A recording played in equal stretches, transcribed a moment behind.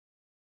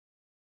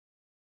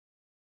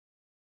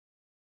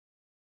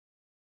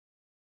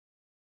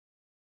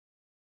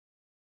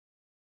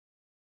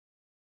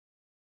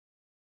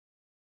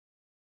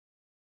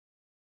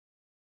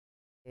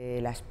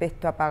El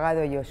aspecto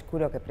apagado y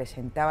oscuro que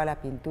presentaba la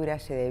pintura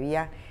se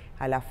debía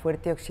a la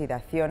fuerte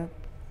oxidación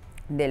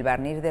del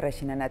barniz de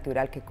resina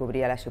natural que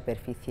cubría la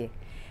superficie.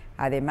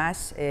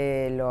 Además,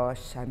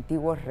 los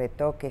antiguos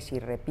retoques y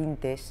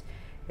repintes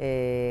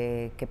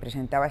que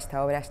presentaba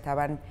esta obra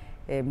estaban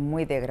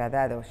muy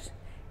degradados.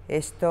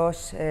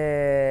 Estos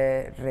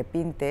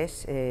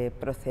repintes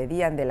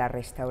procedían de la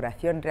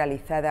restauración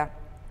realizada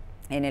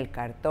en el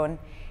cartón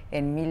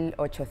en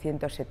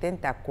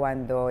 1870,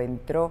 cuando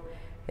entró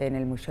en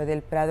el Museo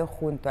del Prado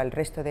junto al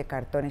resto de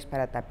cartones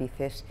para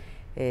tapices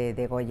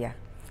de Goya.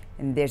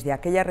 Desde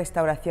aquella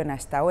restauración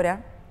hasta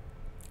ahora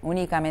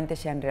únicamente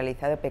se han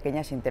realizado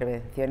pequeñas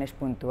intervenciones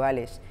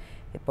puntuales.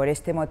 Por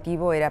este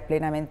motivo era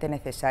plenamente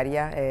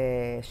necesaria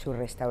su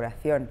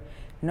restauración,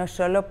 no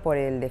solo por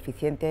el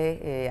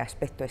deficiente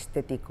aspecto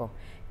estético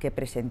que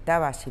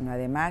presentaba, sino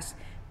además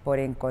por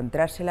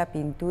encontrarse la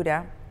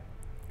pintura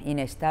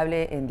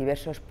inestable en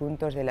diversos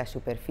puntos de la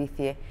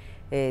superficie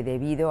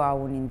debido a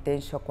un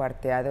intenso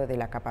cuarteado de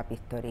la capa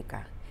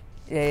pictórica.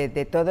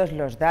 De todos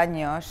los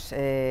daños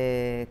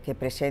que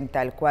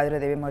presenta el cuadro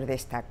debemos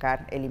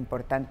destacar el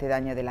importante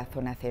daño de la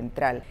zona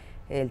central.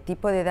 El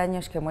tipo de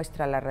daños que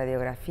muestra la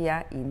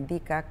radiografía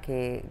indica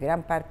que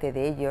gran parte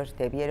de ellos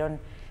debieron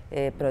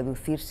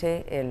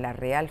producirse en la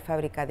Real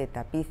Fábrica de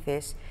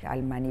Tapices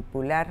al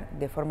manipular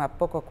de forma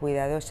poco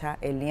cuidadosa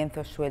el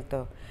lienzo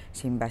suelto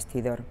sin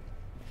bastidor.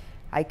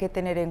 Hay que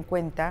tener en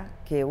cuenta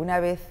que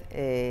una vez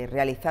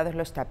realizados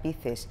los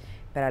tapices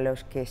para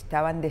los que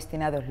estaban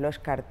destinados los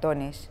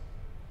cartones,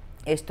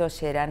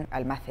 estos eran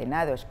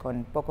almacenados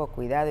con poco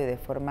cuidado y de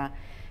forma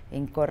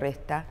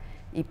incorrecta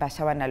y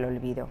pasaban al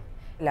olvido.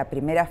 La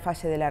primera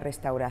fase de la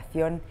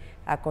restauración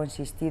ha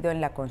consistido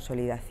en la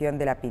consolidación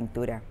de la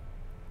pintura.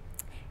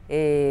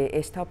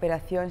 Esta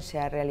operación se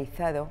ha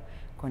realizado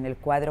con el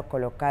cuadro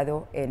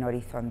colocado en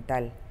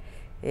horizontal.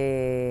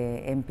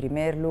 En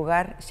primer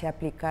lugar, se ha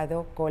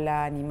aplicado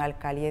cola animal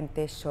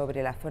caliente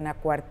sobre la zona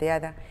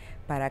cuarteada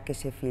para que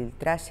se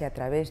filtrase a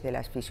través de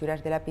las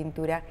fisuras de la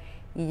pintura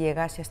y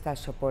llegase hasta el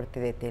soporte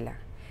de tela.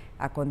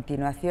 A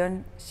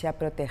continuación, se ha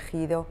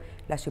protegido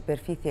la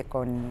superficie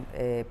con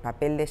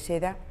papel de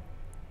seda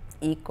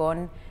y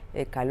con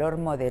calor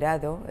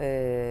moderado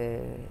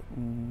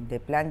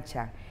de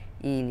plancha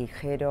y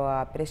ligero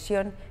a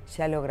presión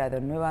se ha logrado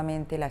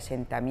nuevamente el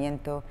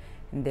asentamiento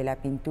de la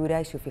pintura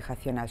y su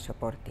fijación al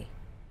soporte.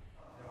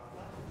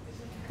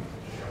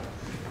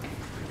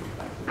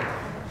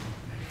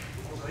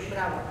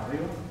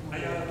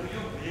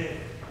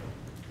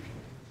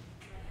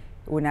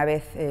 Una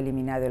vez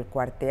eliminado el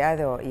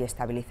cuarteado y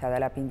estabilizada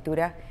la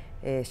pintura,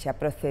 se ha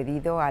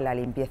procedido a la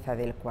limpieza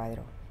del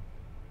cuadro.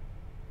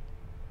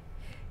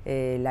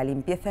 La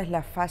limpieza es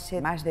la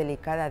fase más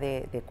delicada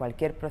de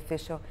cualquier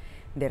proceso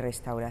de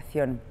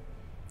restauración,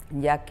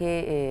 ya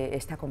que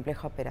esta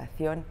compleja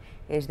operación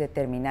es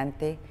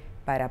determinante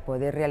para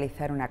poder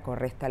realizar una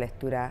correcta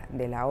lectura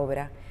de la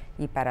obra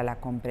y para la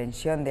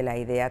comprensión de la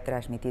idea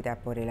transmitida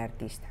por el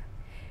artista.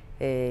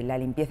 La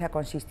limpieza ha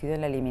consistido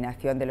en la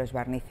eliminación de los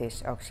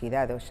barnices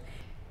oxidados.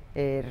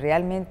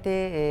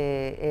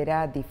 Realmente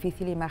era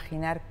difícil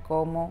imaginar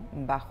cómo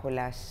bajo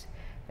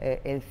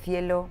el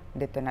cielo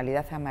de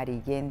tonalidad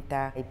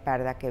amarillenta y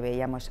parda que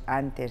veíamos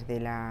antes de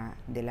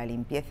la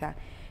limpieza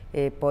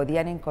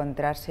podían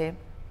encontrarse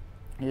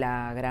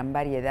la gran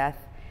variedad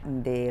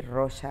de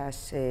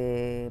rosas,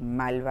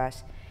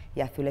 malvas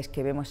y azules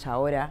que vemos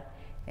ahora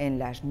en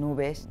las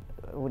nubes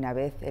una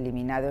vez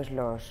eliminados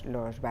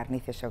los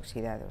barnices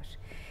oxidados.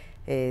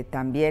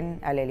 También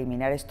al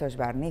eliminar estos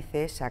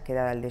barnices ha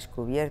quedado al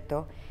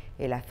descubierto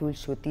el azul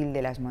sutil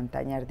de las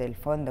montañas del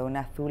fondo, un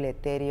azul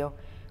etéreo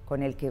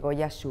con el que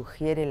Goya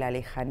sugiere la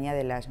lejanía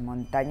de las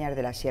montañas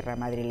de la Sierra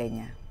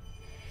madrileña.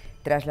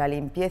 Tras la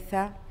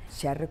limpieza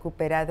se ha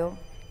recuperado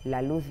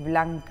la luz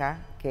blanca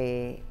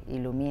que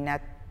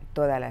ilumina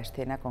toda la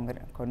escena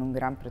con un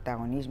gran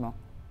protagonismo,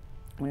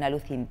 una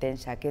luz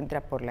intensa que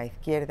entra por la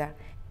izquierda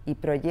y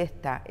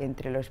proyecta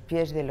entre los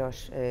pies de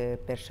los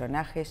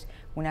personajes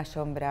una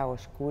sombra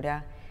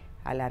oscura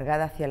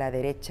alargada hacia la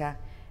derecha,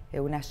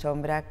 una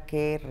sombra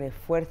que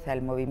refuerza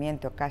el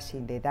movimiento casi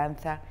de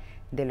danza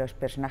de los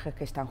personajes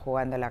que están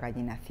jugando a la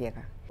gallina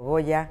ciega.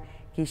 Goya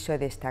quiso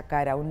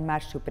destacar aún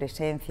más su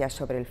presencia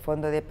sobre el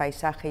fondo de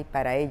paisaje y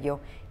para ello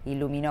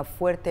iluminó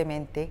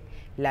fuertemente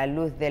la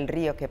luz del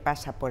río que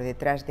pasa por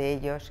detrás de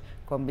ellos,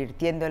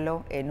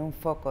 convirtiéndolo en un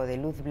foco de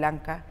luz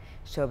blanca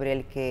sobre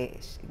el que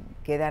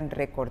quedan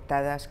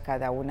recortadas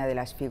cada una de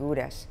las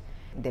figuras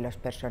de los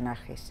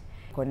personajes.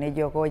 Con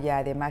ello Goya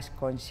además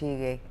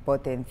consigue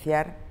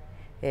potenciar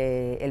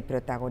el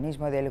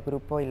protagonismo del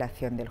grupo y la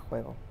acción del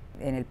juego.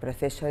 En el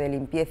proceso de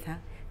limpieza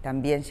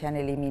también se han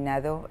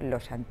eliminado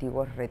los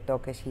antiguos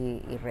retoques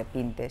y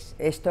repintes.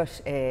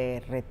 Estos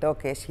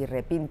retoques y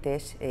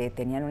repintes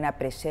tenían una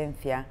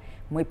presencia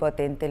muy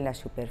potente en la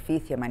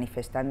superficie,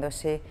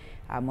 manifestándose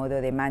a modo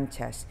de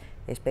manchas,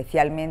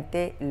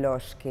 especialmente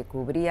los que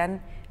cubrían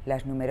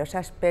las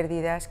numerosas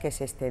pérdidas que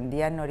se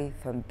extendían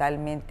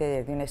horizontalmente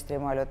desde un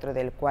extremo al otro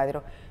del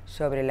cuadro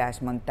sobre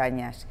las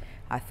montañas,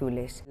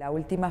 azules. La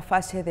última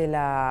fase de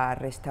la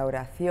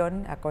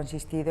restauración ha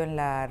consistido en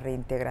la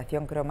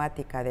reintegración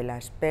cromática de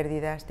las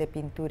pérdidas de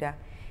pintura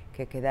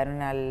que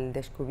quedaron al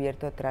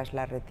descubierto tras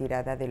la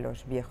retirada de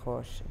los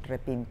viejos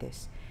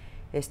repintes.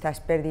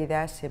 Estas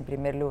pérdidas, en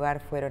primer lugar,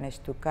 fueron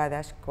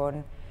estucadas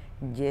con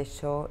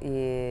yeso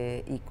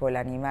y cola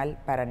animal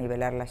para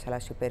nivelarlas a la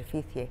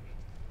superficie,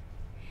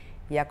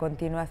 y a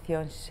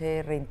continuación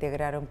se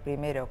reintegraron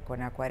primero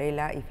con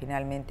acuarela y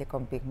finalmente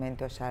con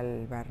pigmentos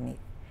al barniz.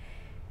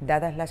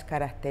 Dadas las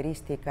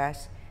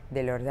características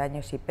de los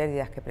daños y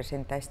pérdidas que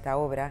presenta esta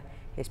obra,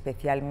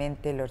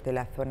 especialmente los de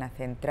la zona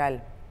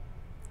central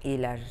y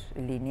las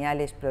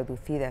lineales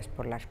producidas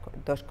por las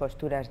dos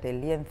costuras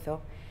del lienzo,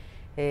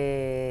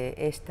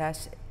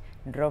 estas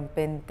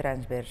rompen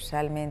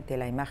transversalmente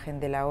la imagen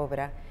de la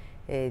obra,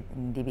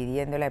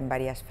 dividiéndola en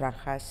varias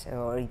franjas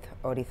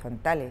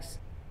horizontales.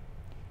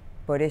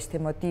 Por este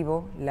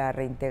motivo, la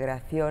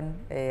reintegración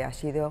ha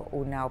sido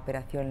una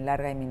operación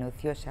larga y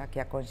minuciosa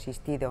que ha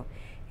consistido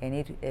en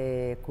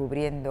ir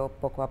cubriendo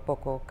poco a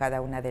poco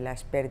cada una de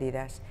las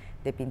pérdidas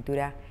de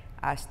pintura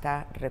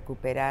hasta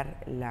recuperar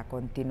la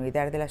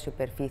continuidad de la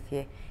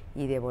superficie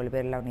y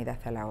devolver la unidad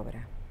a la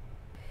obra.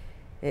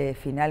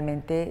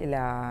 Finalmente,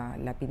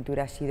 la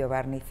pintura ha sido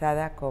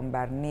barnizada con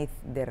barniz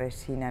de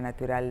resina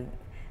natural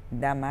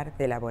dámar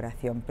de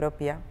elaboración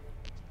propia.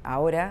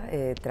 Ahora,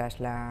 tras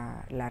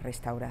la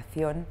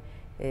restauración,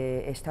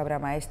 esta obra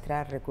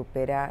maestra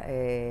recupera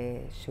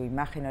su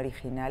imagen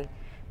original,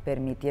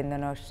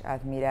 permitiéndonos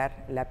admirar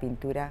la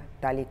pintura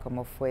tal y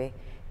como fue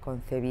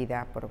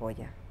concebida por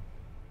Goya.